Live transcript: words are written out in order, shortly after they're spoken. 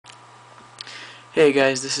Hey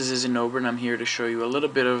guys, this is Izinober and I'm here to show you a little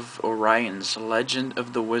bit of Orions, Legend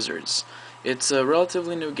of the Wizards. It's a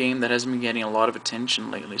relatively new game that hasn't been getting a lot of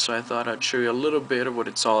attention lately, so I thought I'd show you a little bit of what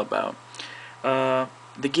it's all about.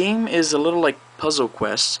 The game is a little like Puzzle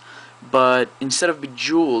Quest, but instead of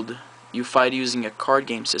Bejeweled, you fight using a card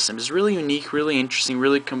game system. It's really unique, really interesting,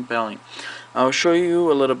 really compelling. I'll show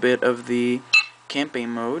you a little bit of the campaign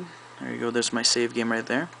mode. There you go, there's my save game right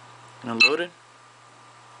there. I'm gonna load it.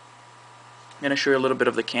 I'm going to show you a little bit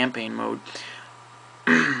of the campaign mode.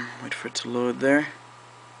 Wait for it to load there.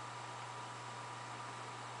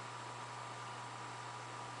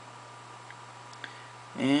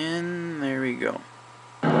 And there we go.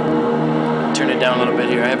 Turn it down a little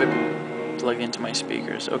bit here. I have it plugged into my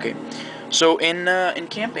speakers. Okay. So in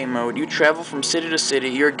campaign mode, you travel from city to city.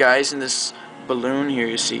 You're guys in this balloon here,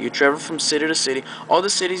 you see. You travel from city to city. All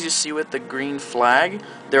the cities you see with the green flag,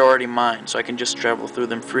 they're already mine, so I can just travel through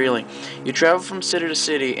them freely. You travel from city to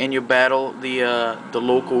city and you battle the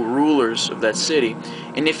local rulers of that city.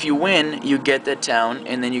 And if you win, you get that town,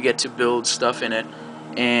 and then you get to build stuff in it.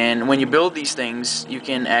 And when you build these things, you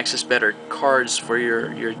can access better cards for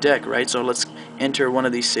your deck, right? So let's enter one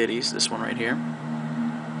of these cities, this one right here.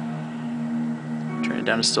 Turn it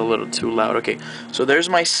down, it's still a little too loud. Okay, so there's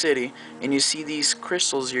my city, and you see these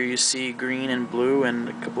crystals here. You see green and blue and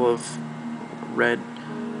a couple of red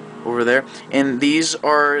over there. And these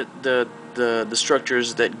are the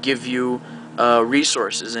structures that give you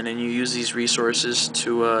resources, and then you use these resources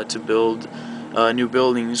to build new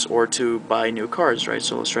buildings or to buy new cards, right?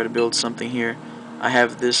 So let's try to build something here. I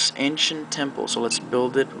have this ancient temple, so let's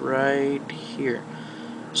build it right here.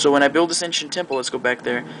 So when I build this ancient temple, let's go back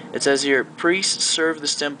there, it says here, priests serve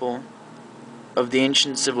this temple of the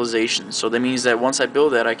ancient civilization. So that means that once I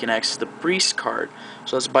build that, I can access the priest card.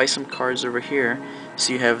 So let's buy some cards over here.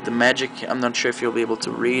 So you have the magic, I'm not sure if you'll be able to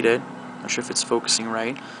read it, not sure if it's focusing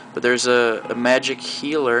right, but there's a magic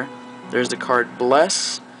healer, there's the card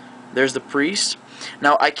bless, there's the priest.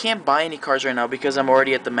 Now I can't buy any cards right now because I'm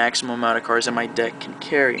already at the maximum amount of cards that my deck can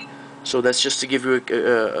carry. So that's just to give you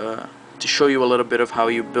to show you a little bit of how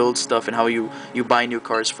you build stuff and how you buy new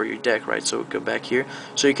cards for your deck, right? So go back here.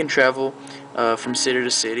 So you can travel from city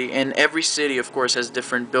to city, and every city, of course, has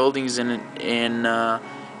different buildings in it, and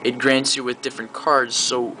it grants you with different cards.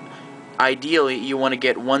 So ideally, you want to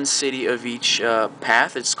get one city of each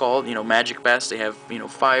path. It's called, magic paths. They have,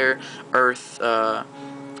 fire, earth,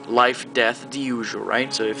 life, death, the usual,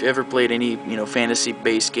 right? So if you ever played any,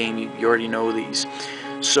 fantasy-based game, you already know these.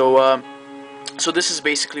 So this is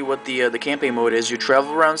basically what the campaign mode is. You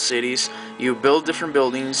travel around cities, you build different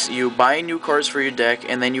buildings, you buy new cards for your deck,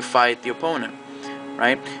 and then you fight the opponent,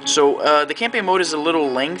 right? So the campaign mode is a little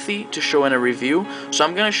lengthy to show in a review, so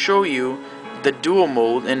I'm gonna show you the dual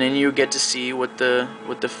mode, and then you get to see what the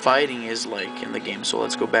fighting is like in the game. So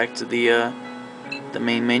let's go back to the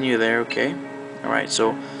main menu there. Okay, all right.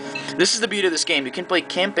 So this is the beauty of this game. You can play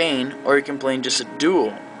campaign, or you can play in just a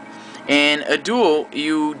duel. And a duel,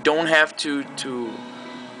 you don't have to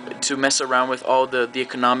mess around with all the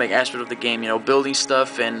economic aspect of the game, building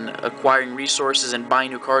stuff and acquiring resources and buying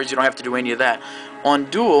new cards. You don't have to do any of that. On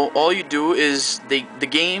duel, all you do is the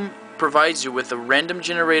game provides you with a random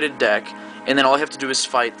generated deck, and then all you have to do is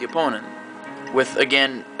fight the opponent with,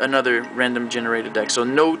 again, another random generated deck. So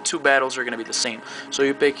no two battles are going to be the same. So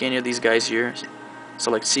you pick any of these guys here,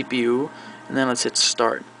 select CPU, and then let's hit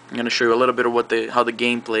start. I'm going to show you a little bit of how the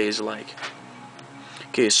gameplay is like.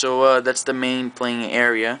 Okay, so that's the main playing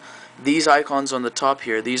area. These icons on the top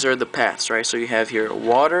here, these are the paths, right? So you have here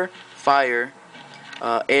water, fire,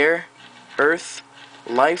 air, earth,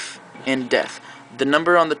 life, and death. The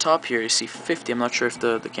number on the top here, you see 50. I'm not sure if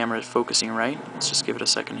the camera is focusing right. Let's just give it a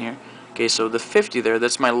second here. Okay, so the 50 there,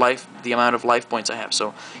 that's my life, the amount of life points I have.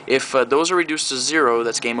 So if those are reduced to 0,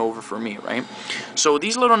 that's game over for me, right? So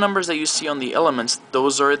these little numbers that you see on the elements,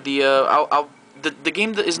 those are the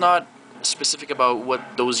game is not specific about what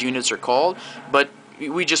those units are called, but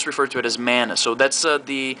we just refer to it as mana. So that's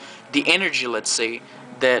the energy, let's say,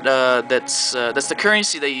 that's the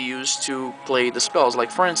currency that you use to play the spells.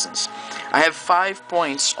 Like for instance, I have 5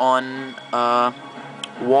 points on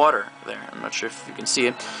water there. I'm not sure if you can see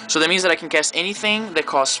it. So that means that I can cast anything that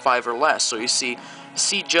costs 5 or less. So you see,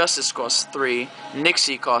 Sea Justice costs 3,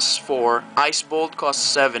 Nixie costs 4, Ice Bolt costs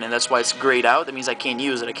 7, and that's why it's grayed out. That means I can't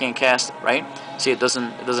use it, I can't cast it, right? See, it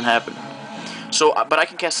doesn't happen. So, but I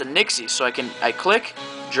can cast a Nixie, so I click,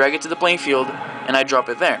 drag it to the playing field, and I drop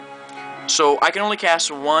it there. So I can only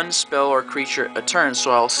cast one spell or creature a turn,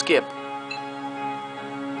 so I'll skip.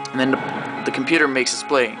 And then the computer makes its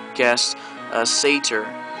play. Cast Satyr.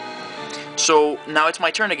 So now it's my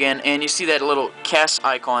turn again, and you see that little cast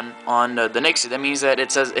icon on the Nixie. That means that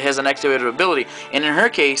it says it has an activated ability. And in her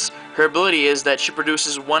case, her ability is that she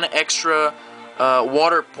produces 1 extra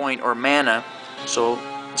water point or mana. So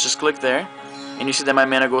let's just click there, and you see that my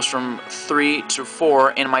mana goes from 3 to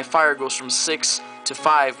 4, and my fire goes from 6 to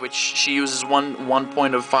 5, which she uses one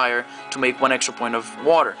point of fire to make 1 extra point of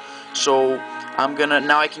water. So I'm gonna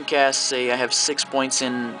now I can cast, say I have 6 points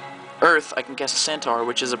in Earth, I can cast a Centaur,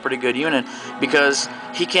 which is a pretty good unit because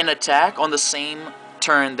he can attack on the same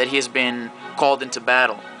turn that he has been called into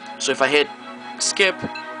battle. So if I hit skip,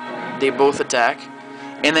 they both attack,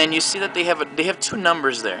 and then you see that they have 2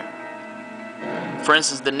 numbers there. For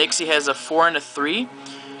instance, the Nixie has a 4 and a 3.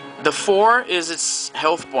 The 4 is its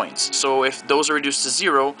health points, so if those are reduced to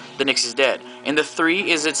 0, the Nixie's dead. And the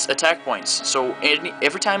 3 is its attack points, so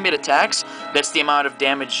every time it attacks, that's the amount of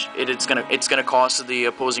damage it's gonna cause to the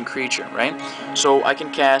opposing creature, right? So I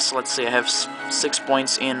can cast, let's say I have 6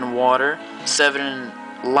 points in water, 7 in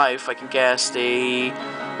life. I'm gonna cast a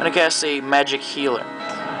magic healer.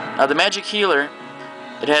 Now the magic healer,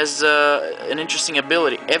 it has an interesting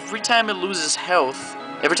ability. Every time it loses health,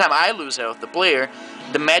 every time I lose health, the player,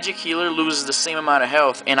 the magic healer loses the same amount of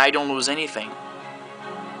health, and I don't lose anything.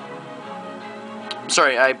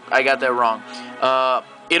 Sorry, I got that wrong. The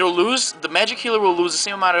magic healer will lose the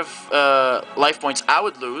same amount of life points I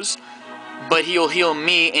would lose, but he'll heal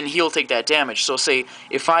me, and he'll take that damage. So say,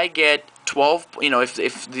 if I get 12,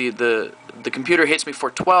 if the computer hits me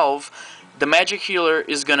for 12, the magic healer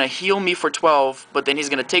is gonna heal me for 12, but then he's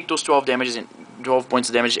gonna take those 12 points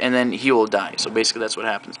of damage, and then he will die. So basically, that's what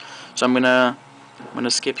happens. So I'm gonna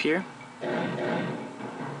skip here,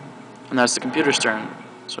 and that's the computer's turn.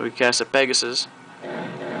 So he cast a Pegasus,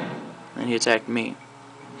 and he attacked me.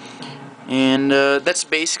 And that's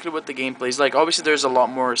basically what the gameplay is like. Obviously, there's a lot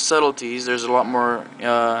more subtleties. There's a lot more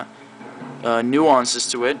nuances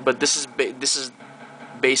to it, but this is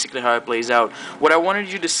basically how it plays out. What I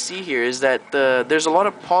wanted you to see here is that there's a lot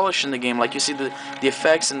of polish in the game. Like you see the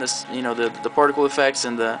effects and this, the particle effects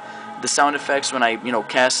and the sound effects when I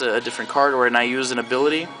cast a different card or when I use an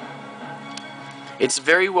ability. It's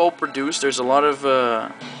very well produced. There's a lot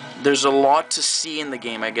to see in the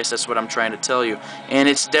game. I guess that's what I'm trying to tell you, and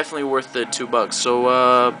it's definitely worth the $2. So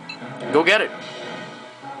go get it.